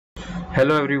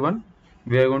Hello everyone,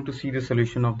 we are going to see the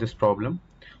solution of this problem.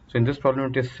 So in this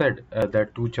problem it is said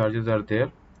that two charges are there.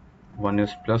 One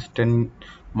is plus 10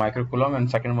 microcoulomb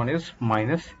and second one is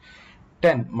minus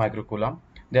 10 microcoulomb.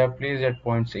 They are placed at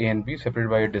points A and B separated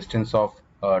by a distance of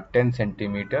 10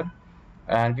 centimeter,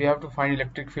 and we have to find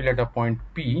electric field at a point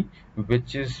P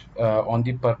which is on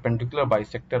the perpendicular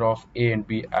bisector of A and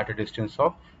B at a distance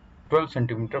of 12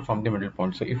 centimeter from the middle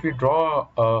point. So if we draw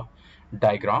a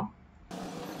diagram.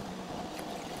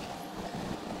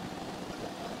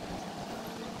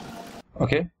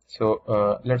 Okay,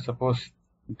 so let's suppose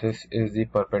this is the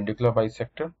perpendicular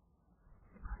bisector,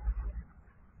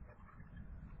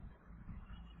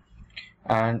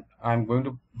 and I'm going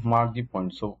to mark the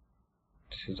point. So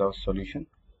this is our solution.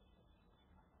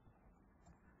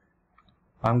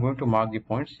 I'm going to mark the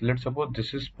points. Let's suppose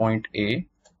this is point A,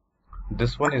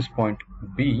 this one is point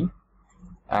B,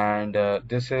 and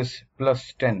this is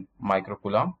plus 10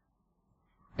 microcoulomb.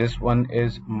 This one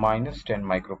is minus 10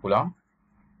 microcoulomb,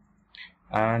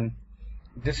 and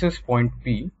this is point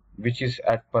P, which is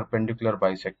at perpendicular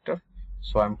bisector.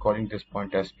 So I'm calling this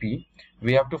point as P.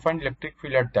 We have to find electric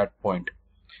field at that point.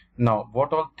 Now,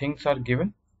 what all things are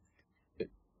given?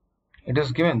 It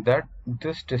is given that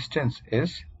this distance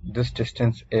is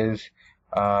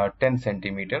 10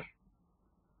 centimeter.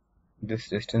 This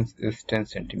distance is 10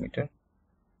 centimeter,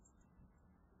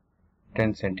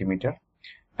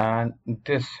 and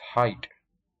this height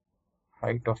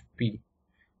of P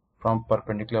from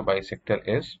perpendicular bisector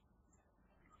is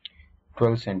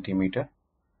 12 centimeter.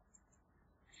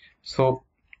 So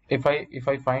if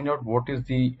I find out what is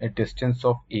the distance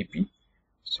of AP,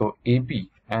 so AP,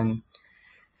 and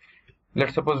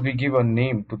let's suppose we give a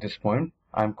name to this point,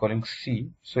 I'm calling C.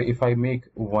 So if I make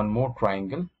one more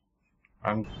triangle,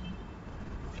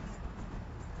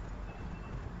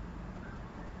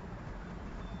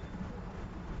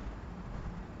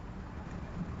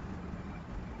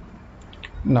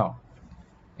 now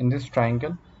in this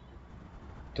triangle,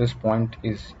 this point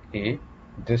is A,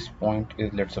 this point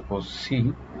is, let's suppose,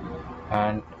 C,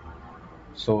 and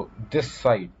so this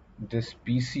side, this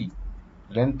PC,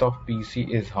 length of PC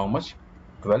is how much?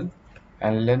 12,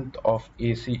 and length of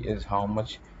AC is how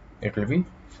much? It will be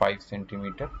 5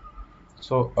 centimeter.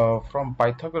 So from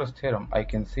Pythagoras theorem I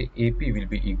can say AP will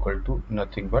be equal to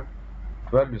nothing but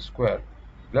 12 square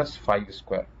plus 5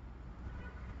 square,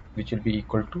 which will be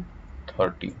equal to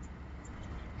 30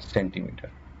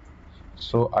 centimeter.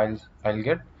 So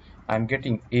I'm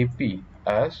getting AP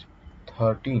as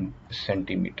 13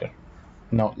 centimeter.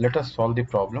 Now let us solve the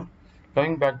problem.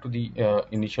 Coming back to the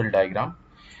initial diagram.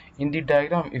 In the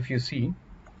diagram, if you see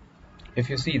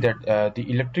that the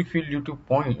electric field due to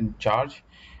point charge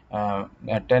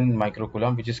at 10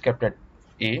 microcoulomb, which is kept at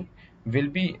A, will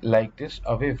be like this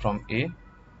away from A,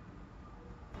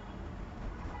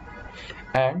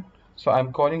 and so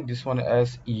I'm calling this one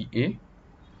as EA.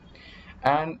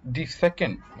 And the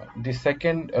second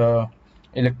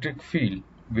electric field,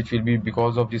 which will be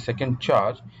because of the second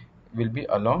charge, will be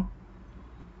along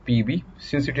PB.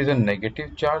 Since it is a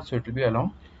negative charge, so it will be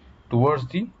along towards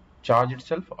the charge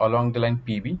itself along the line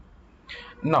PB.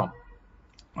 Now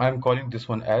I am calling this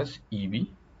one as EB.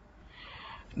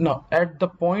 Now at the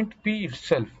point P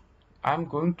itself, I am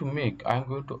going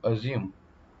to assume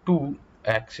two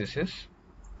axes.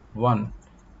 One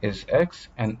is X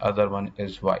and other one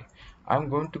is Y. I'm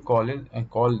going to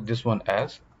call this one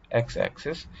as X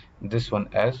axis, this one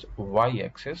as Y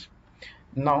axis.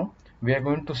 Now we are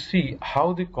going to see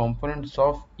how the components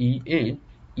of EA,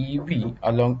 EB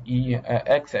along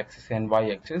X axis and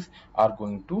Y axis are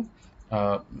going to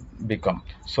become.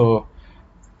 So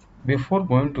before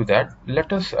going to that,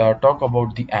 let us talk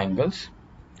about the angles.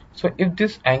 So if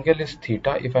this angle is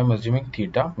theta, if I'm assuming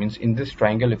theta, means in this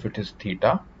triangle if it is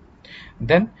theta,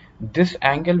 then this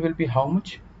angle will be how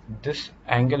much? This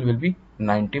angle will be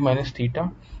 90 minus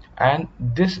theta, and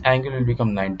this angle will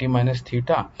become 90 minus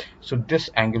theta. So this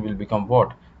angle will become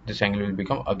what? This angle will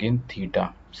become again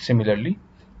theta. Similarly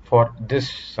for this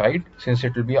side, since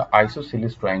it will be an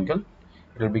isosceles triangle,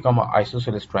 it will become an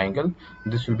isosceles triangle.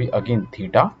 This will be again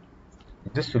theta,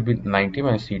 this will be 90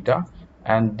 minus theta,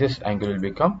 and this angle will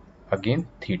become again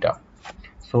theta.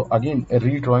 So again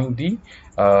redrawing the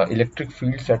electric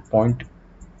fields at point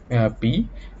P,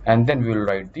 and then we will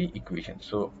write the equation.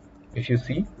 So if you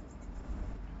see,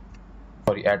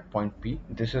 at point P,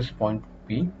 this is point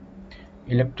P,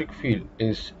 electric field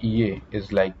is EA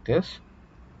is like this,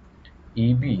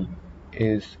 EB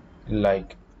is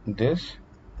like this,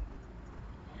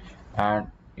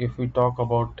 and if we talk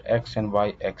about X and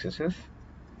Y axes,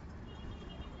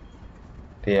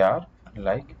 they are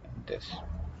like this.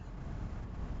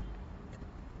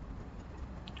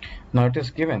 Now it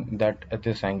is given that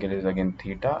this angle is again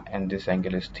theta and this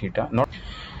angle is theta.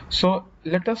 So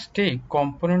let us take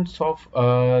components of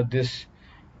this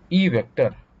E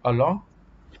vector along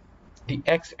the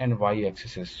x and y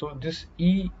axes. So this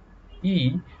E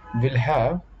will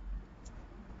have,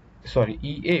 sorry,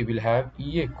 EA will have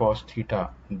EA cos theta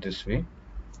this way,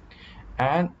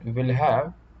 and will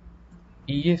have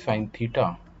EA sin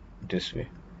theta this way.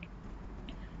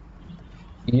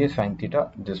 EA sin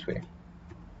theta this way.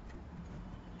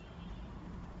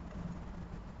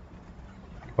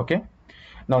 Okay.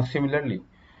 Now similarly,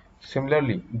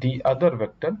 the other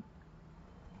vector,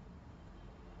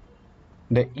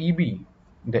 the EB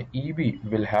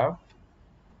will have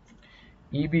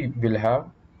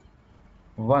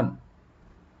 1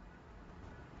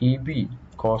 EB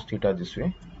cos theta this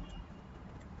way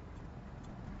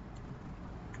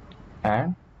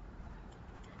and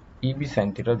EB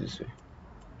sin theta this way.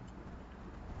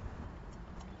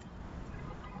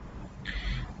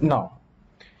 Now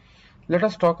let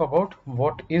us talk about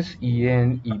what is EA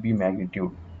and EB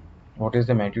magnitude. What is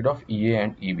the magnitude of EA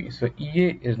and EB? So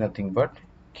EA is nothing but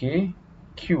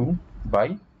KQ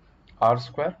by R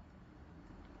square.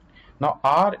 Now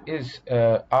R is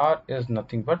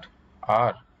nothing but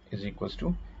R is equals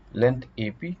to length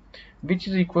AP, which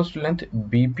is equals to length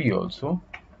BP also.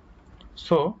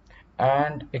 So,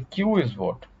 and a Q is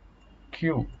what?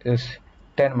 Q is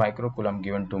 10 microcoulomb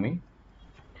given to me.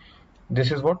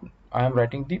 This is what I am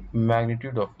writing, the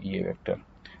magnitude of EA vector.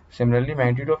 Similarly,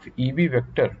 magnitude of EB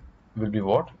vector will be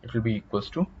what? It will be equals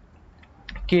to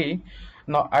K.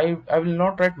 Now I will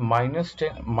not write minus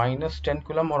 10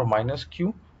 coulomb or minus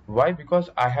Q. Why? Because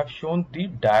I have shown the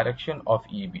direction of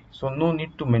EB, so no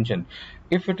need to mention.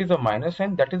 If it is a minus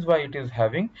sign, that is why it is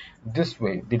having this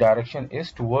way. The direction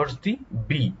is towards the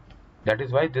B. That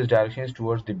is why this direction is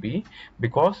towards the B,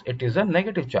 because it is a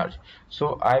negative charge.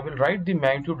 So I will write the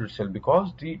magnitude itself,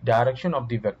 because the direction of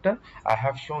the vector I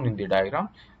have shown in the diagram.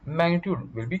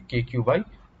 Magnitude will be KQ by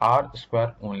R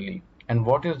square only. And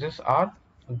what is this R?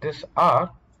 This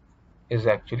R is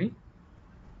actually,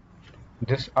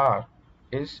 this R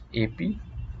is AP.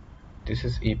 This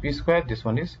is AP square. This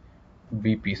one is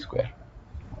BP square.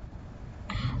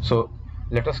 So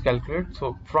let us calculate.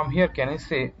 So from here, can I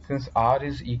say, since R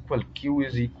is equal, Q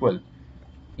is equal,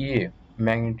 EA,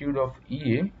 magnitude of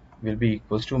EA will be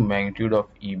equals to magnitude of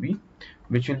EB,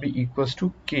 which will be equals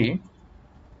to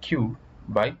KQ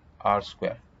by R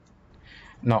square.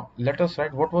 Now let us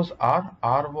write what was R.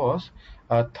 R was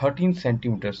 13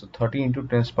 centimeters, so 30 into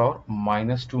 10 power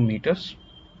minus 2 meters.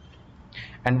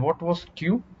 And what was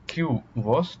Q? Q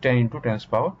was 10 into 10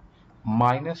 power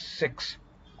minus 6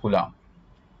 coulomb.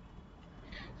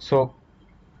 So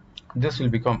this will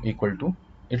become equal to,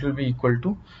 it will be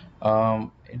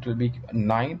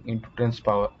 9 into 10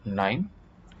 power 9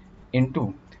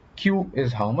 into Q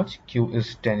is how much? Q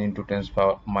is 10 into 10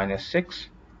 power minus 6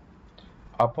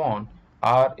 upon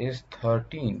R is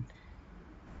 13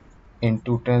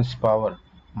 into 10 power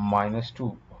minus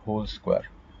 2 whole square.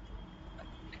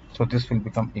 So this will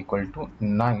become equal to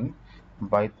 9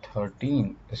 by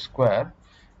 13 square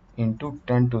into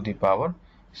 10 to the power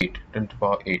 8, 10 to the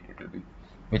power 8 it will be,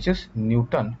 which is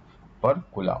Newton per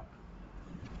coulomb.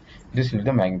 This is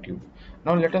the magnitude.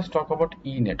 Now let us talk about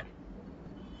E net.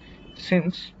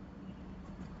 Since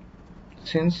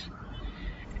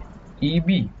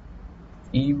EB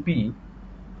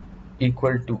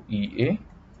equal to EA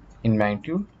in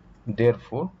magnitude,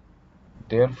 therefore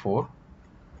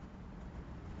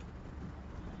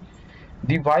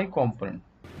the y component,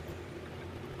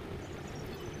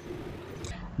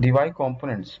 the y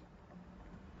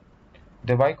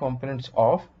components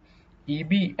of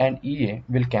EB and EA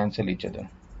will cancel each other.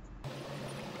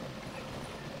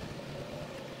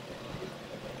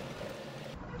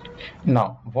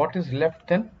 Now what is left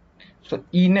then? So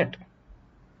E net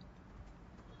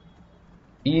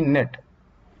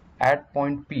at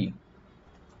point P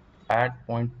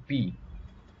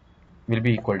will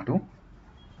be equal to,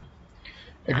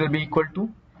 it will be equal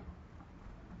to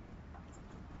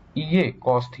EA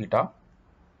cos theta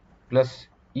plus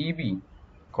EB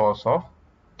cos of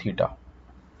theta,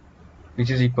 which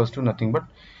is equals to nothing but,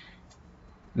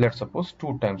 let's suppose,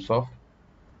 2 times of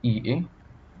EA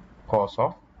cos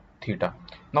of theta.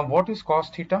 Now what is cos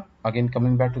theta? Again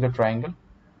coming back to the triangle,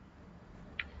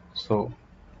 so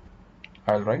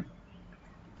I'll write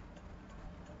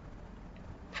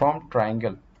from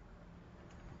triangle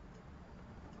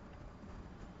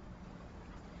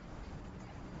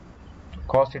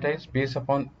cos theta is base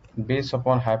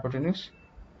upon hypotenuse.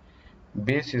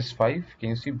 Base is 5, can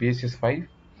you see, base is 5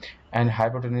 and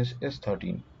hypotenuse is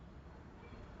 13.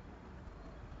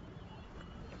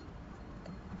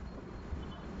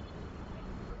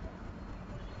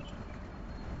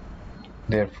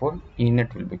 Therefore E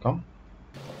net will become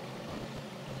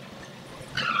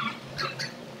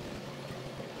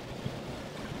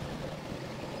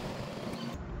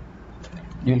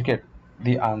you'll get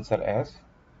the answer as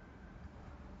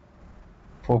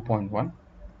 4.1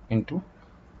 into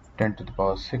 10 to the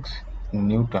power 6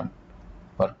 Newton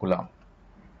per Coulomb.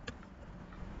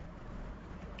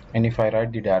 And if I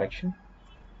write the direction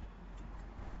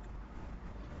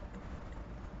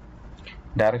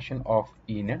of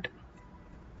E net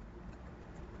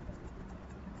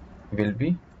will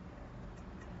be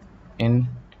in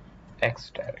x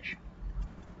direction,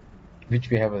 which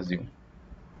we have assumed,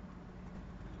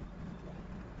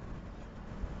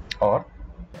 or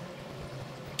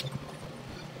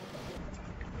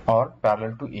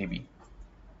parallel to AB.